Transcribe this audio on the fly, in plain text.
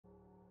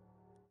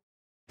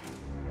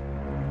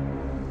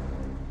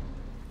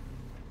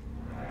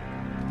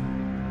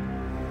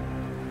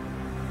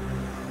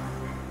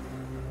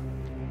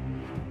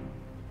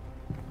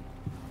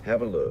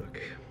Have a look.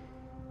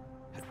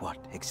 At what,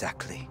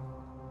 exactly?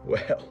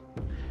 Well,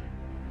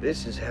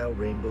 this is how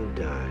Rainbow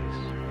dies.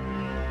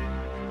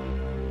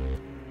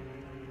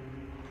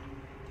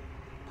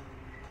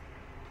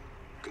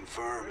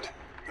 Confirmed.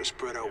 They're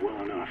spread out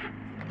well enough.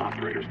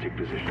 Operators take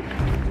position.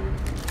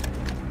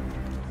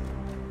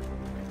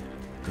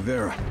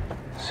 Rivera.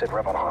 Sit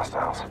rep on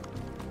hostiles.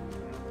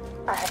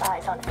 I have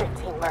eyes on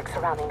 15 mercs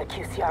surrounding the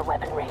QCR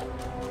weaponry.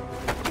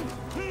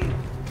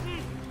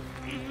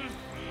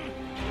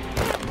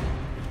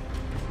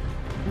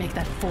 Make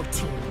that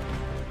 14.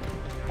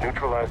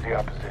 Neutralize the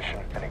opposition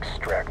and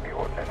extract the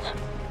ordnance.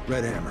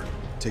 Red Hammer.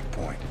 Take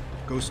point.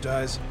 Ghost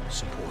Eyes.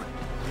 Support.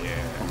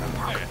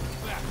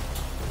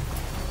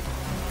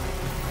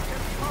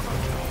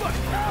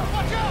 Watch out!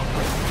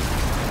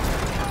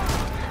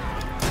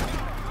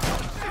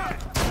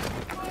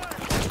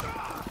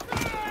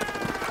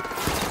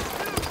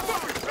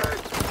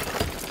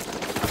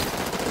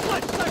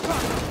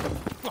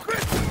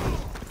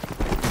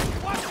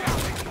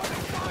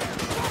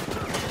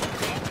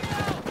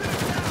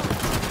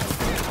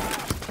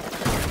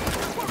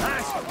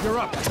 You're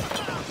up. She's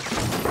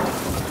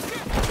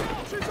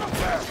up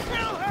there!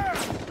 Kill her!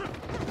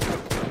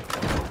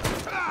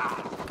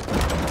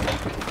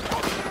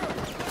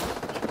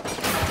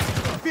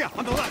 Via,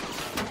 on the left.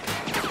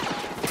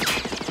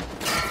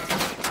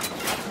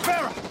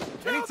 Rivera!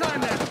 Anytime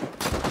now.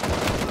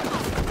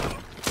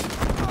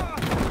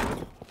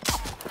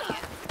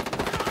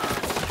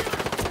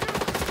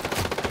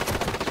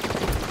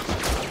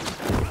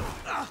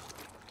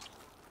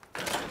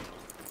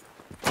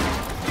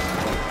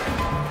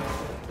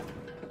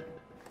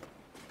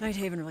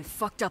 Nighthaven really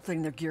fucked up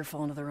letting their gear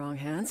fall into the wrong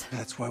hands.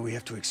 That's why we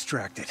have to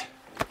extract it.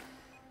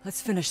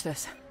 Let's finish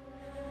this.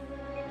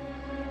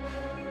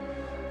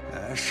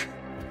 Ash.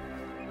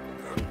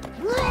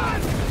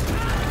 Run!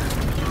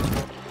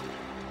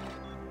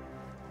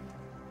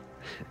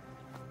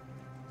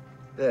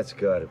 That's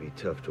gotta be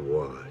tough to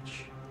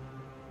watch.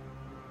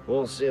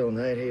 Wholesale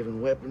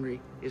Nighthaven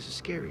weaponry is a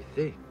scary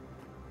thing.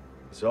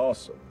 It's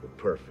also the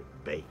perfect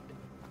bait.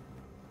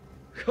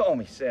 Call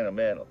me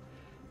sentimental,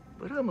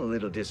 but I'm a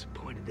little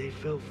disappointed they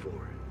fell for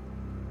it.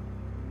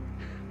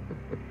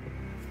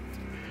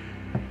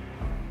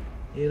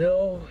 You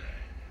know,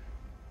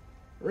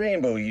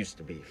 Rainbow used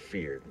to be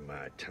feared in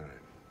my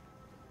time.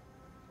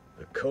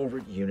 A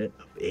covert unit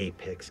of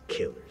apex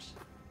killers,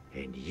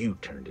 and you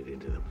turned it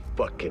into the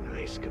fucking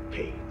Ice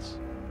Capades.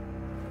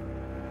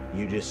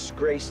 You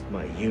disgraced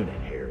my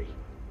unit, Harry.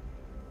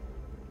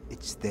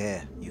 It's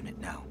their unit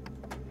now.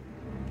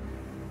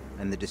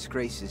 And the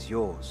disgrace is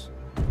yours,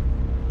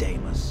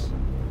 Damus.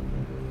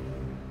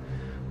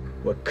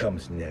 What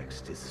comes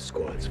next is the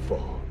squad's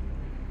fall.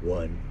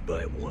 One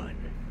by one.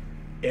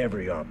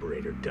 Every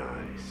operator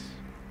dies.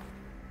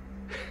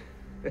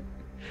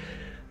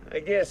 I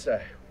guess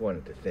I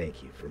wanted to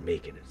thank you for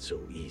making it so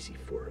easy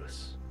for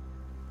us.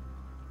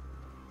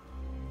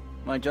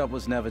 My job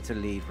was never to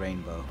lead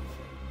Rainbow,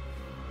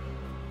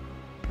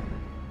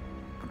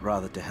 but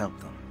rather to help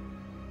them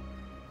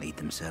lead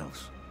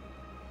themselves.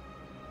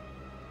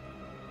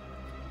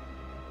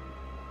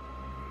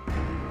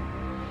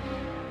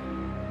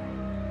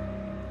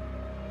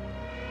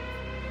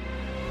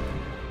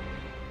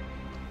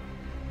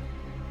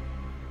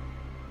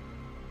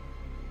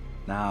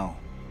 Now,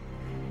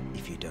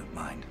 if you don't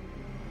mind,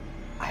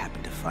 I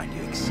happen to find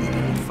you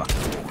exceedingly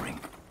fucking boring.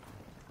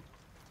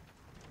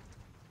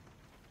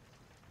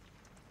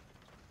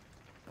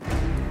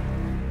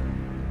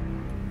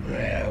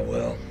 Yeah,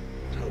 well,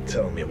 don't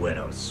tell me when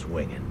I was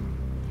swinging.